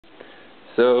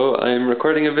So I'm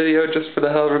recording a video just for the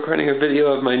hell of recording a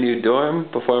video of my new dorm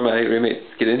before my roommates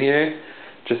get in here,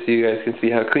 just so you guys can see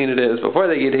how clean it is before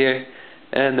they get here,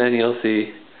 and then you'll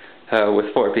see how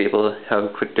with 4 people how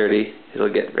quick dirty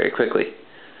it'll get very quickly.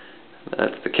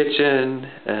 That's the kitchen,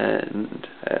 and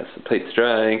I have some plates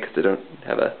drying because I don't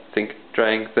have a sink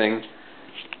drying thing,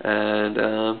 and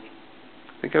I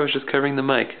think I was just covering the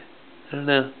mic. I don't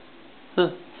know.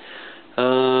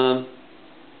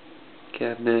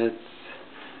 Cabinets.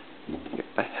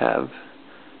 I have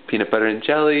peanut butter and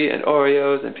jelly and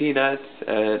Oreos and peanuts,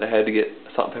 and I had to get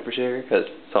a salt and pepper shaker because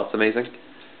salt's amazing.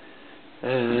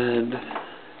 And this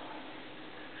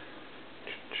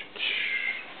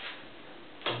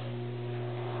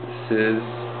is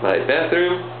my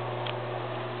bathroom.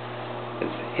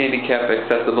 It's handicap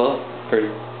accessible for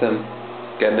some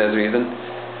God knows reason.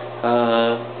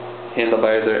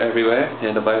 Handlebars are everywhere.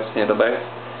 Handlebars.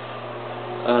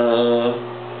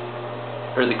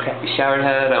 Really crappy shower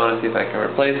head. I want to see if I can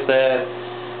replace that.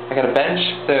 I got a bench,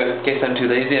 so in case I'm too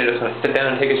lazy and I just want to sit down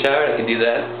and take a shower, I can do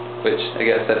that, which I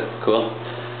guess that's cool.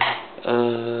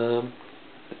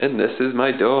 And this is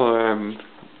my dorm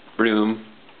room.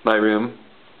 My room.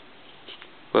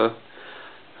 Well,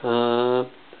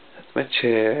 that's my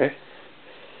chair.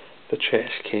 The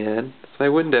trash can. That's my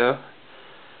window.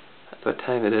 That's what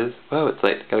time it is. Whoa, it's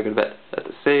late. Gotta go to bed. That's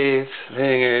a safe.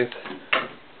 Hangers.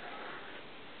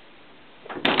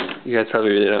 You guys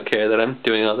probably really don't care that I'm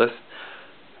doing all this.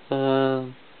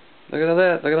 Look at all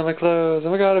that. Look at all my clothes.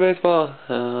 Oh my god, a baseball.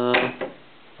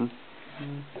 The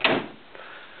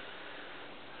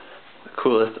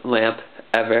coolest lamp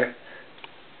ever.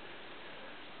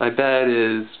 My bed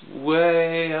is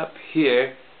way up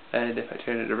here, and if I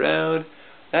turn it around,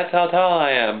 that's how tall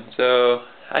I am. So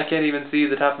I can't even see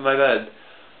the top of my bed,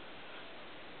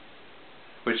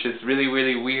 which is really,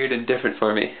 really weird and different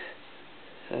for me.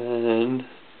 And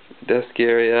desk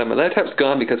area. My laptop's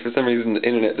gone because for some reason the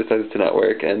internet decided to not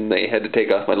work, and they had to take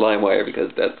off my LimeWire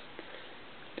because that's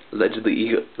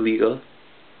allegedly illegal.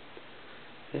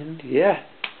 And yeah,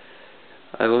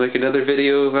 I will make another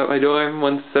video about my dorm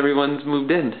once everyone's moved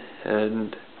in,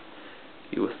 and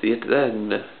you will see it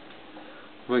then.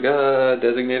 Oh my god,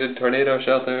 designated tornado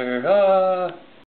shelter. Ah!